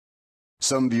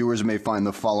Some viewers may find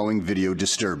the following video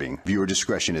disturbing. Viewer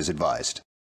discretion is advised.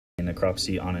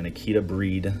 Necropsy on an Akita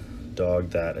breed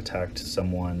dog that attacked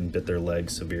someone, bit their leg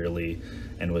severely,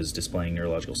 and was displaying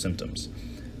neurological symptoms.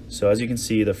 So as you can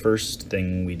see, the first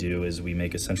thing we do is we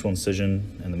make a central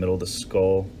incision in the middle of the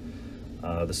skull,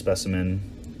 the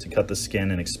specimen, to cut the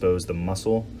skin and expose the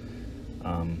muscle.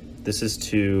 This is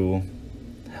to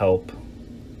help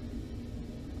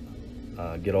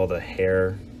get all the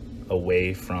hair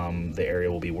away from the area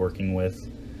we'll be working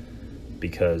with,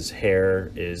 because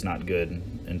hair is not good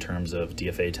in terms of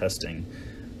DFA testing.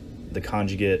 The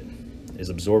conjugate is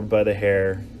absorbed by the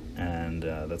hair, and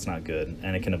that's not good,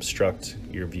 and it can obstruct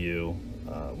your view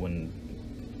when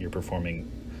you're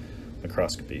performing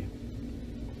microscopy.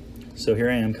 So here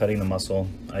I am cutting the muscle.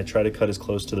 I try to cut as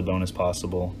close to the bone as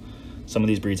possible. Some of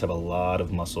these breeds have a lot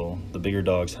of muscle. The bigger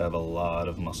dogs have a lot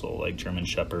of muscle, like German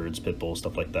Shepherds, Pit Bulls,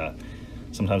 stuff like that.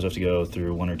 Sometimes we have to go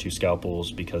through 1 or 2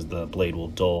 scalpels because the blade will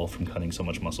dull from cutting so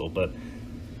much muscle. But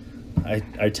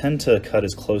I tend to cut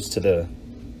as close to the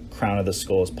crown of the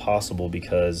skull as possible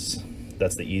because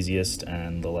that's the easiest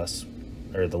and the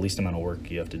least amount of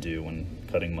work you have to do when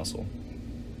cutting muscle.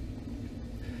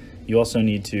 You also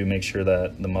need to make sure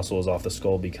that the muscle is off the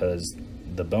skull, because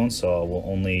the bone saw will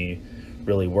only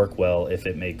really work well if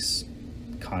it makes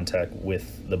contact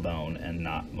with the bone and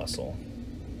not muscle.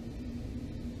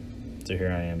 So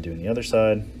here I am doing the other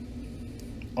side.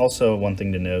 Also, one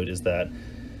thing to note is that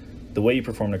the way you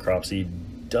perform necropsy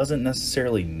doesn't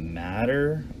necessarily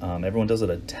matter. Everyone does it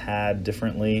a tad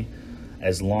differently.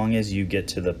 As long as you get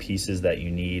to the pieces that you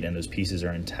need and those pieces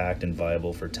are intact and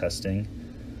viable for testing,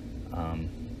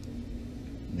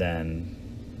 then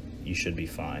you should be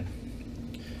fine.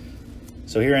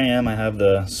 So here I am, I have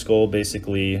the skull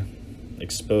basically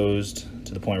exposed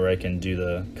to the point where I can do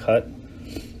the cut.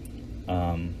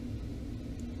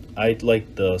 I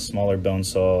like the smaller bone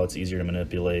saw, it's easier to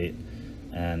manipulate,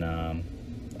 and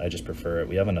I just prefer it.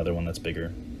 We have another one that's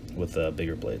bigger with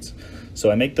bigger blades. So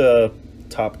I make the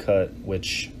top cut,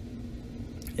 which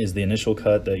is the initial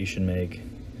cut that you should make.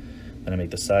 Then I make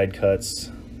the side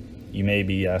cuts. You may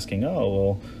be asking, oh,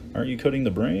 well, aren't you cutting the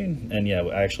brain? And yeah,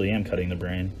 I actually am cutting the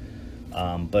brain.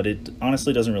 But it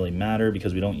honestly doesn't really matter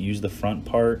because we don't use the front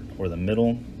part or the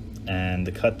middle. And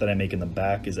the cut that I make in the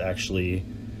back is actually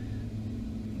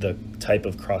the type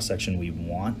of cross-section we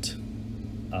want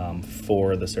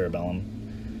for the cerebellum.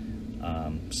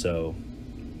 So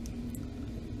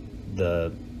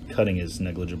the cutting is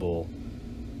negligible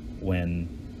when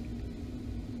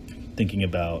thinking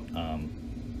about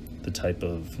the type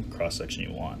of cross-section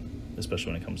you want,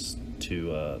 especially when it comes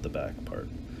to the back part.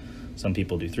 Some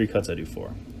people do 3 cuts, I do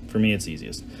 4. For me, it's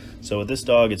easiest. So with this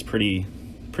dog, it's pretty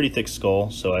thick skull,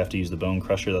 so I have to use the bone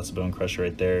crusher. That's the bone crusher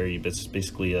right there. It's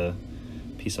basically a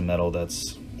piece of metal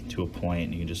that's to a point,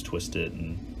 and you can just twist it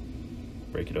and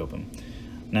break it open.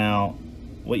 Now,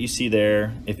 what you see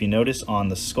there, if you notice on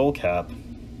the skull cap,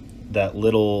 that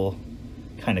little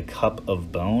kind of cup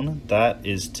of bone, that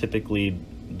is typically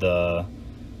the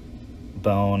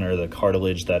bone or the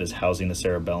cartilage that is housing the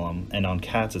cerebellum, and on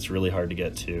cats it's really hard to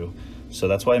get to. So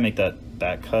that's why I make that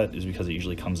back cut, is because it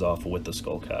usually comes off with the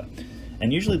skull cap.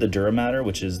 And usually the dura mater,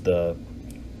 which is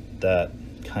that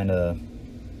kind of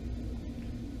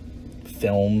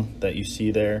film that you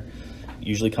see there,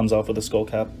 usually comes off with the skull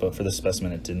cap, but for this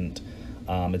specimen it didn't.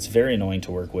 It's very annoying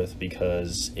to work with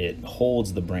because it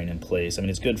holds the brain in place. I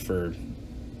mean, it's good for,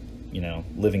 you know,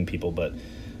 living people, but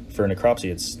for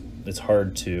necropsy it's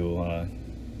hard to,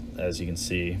 as you can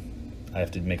see, I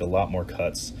have to make a lot more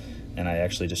cuts, and I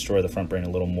actually destroy the front brain a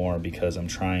little more because I'm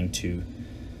trying to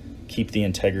keep the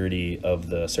integrity of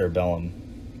the cerebellum,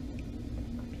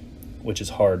 which is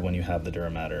hard when you have the dura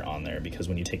mater on there, because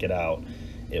when you take it out,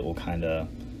 it will kind of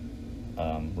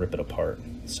rip it apart.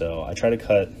 So I try to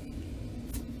cut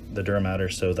the dura mater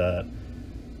so that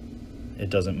it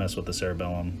doesn't mess with the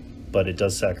cerebellum, but it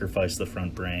does sacrifice the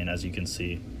front brain, as you can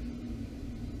see.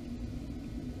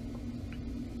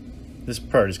 This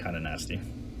part is kind of nasty,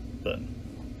 but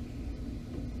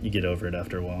you get over it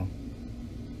after a while.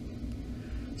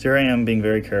 So here I am being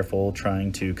very careful,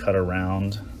 trying to cut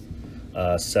around,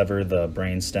 sever the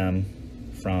brainstem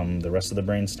from the rest of the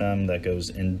brainstem that goes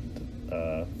in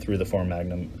through the foramen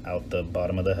magnum out the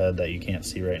bottom of the head that you can't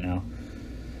see right now.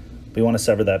 We want to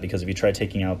sever that because if you try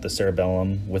taking out the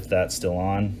cerebellum with that still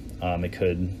on, it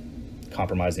could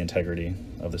compromise the integrity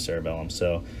of the cerebellum.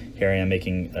 So here I am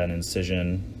making an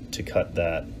incision to cut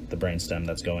the brainstem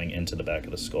that's going into the back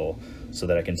of the skull, so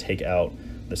that I can take out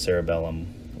the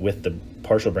cerebellum with the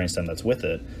partial brainstem that's with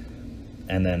it.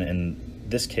 And then in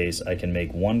this case, I can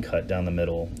make one cut down the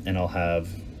middle, and I'll have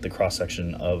the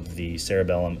cross-section of the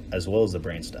cerebellum as well as the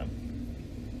brainstem.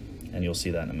 And you'll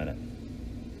see that in a minute.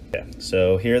 Okay,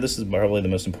 so here, this is probably the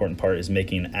most important part, is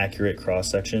making an accurate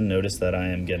cross-section. Notice that I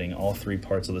am getting all three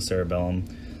parts of the cerebellum,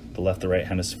 the left, the right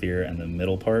hemisphere, and the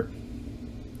middle part.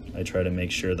 I try to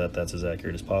make sure that that's as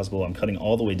accurate as possible. I'm cutting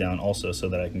all the way down also so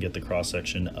that I can get the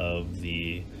cross-section of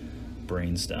the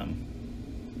brainstem.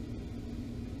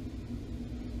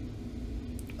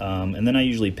 And then I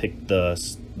usually pick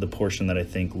the portion that I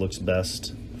think looks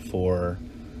best for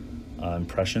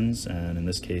impressions, and in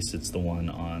this case it's the one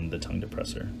on the tongue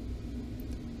depressor.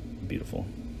 Beautiful.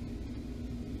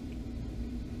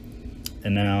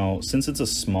 And now, since it's a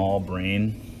small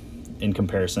brain in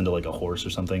comparison to like a horse or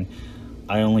something,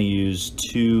 I only use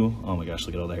two, oh my gosh,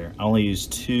 look at all the hair. I only use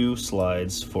 2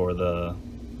 slides for the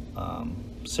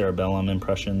cerebellum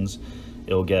impressions.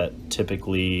 It'll get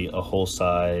typically a whole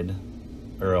side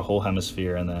or a whole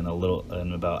hemisphere, and then a little,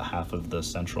 and about half of the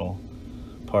central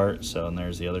part. So, and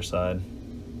there's the other side.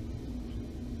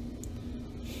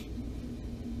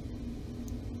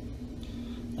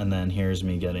 And then here's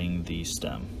me getting the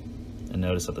stem. And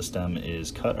notice that the stem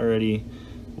is cut already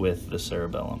with the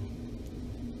cerebellum.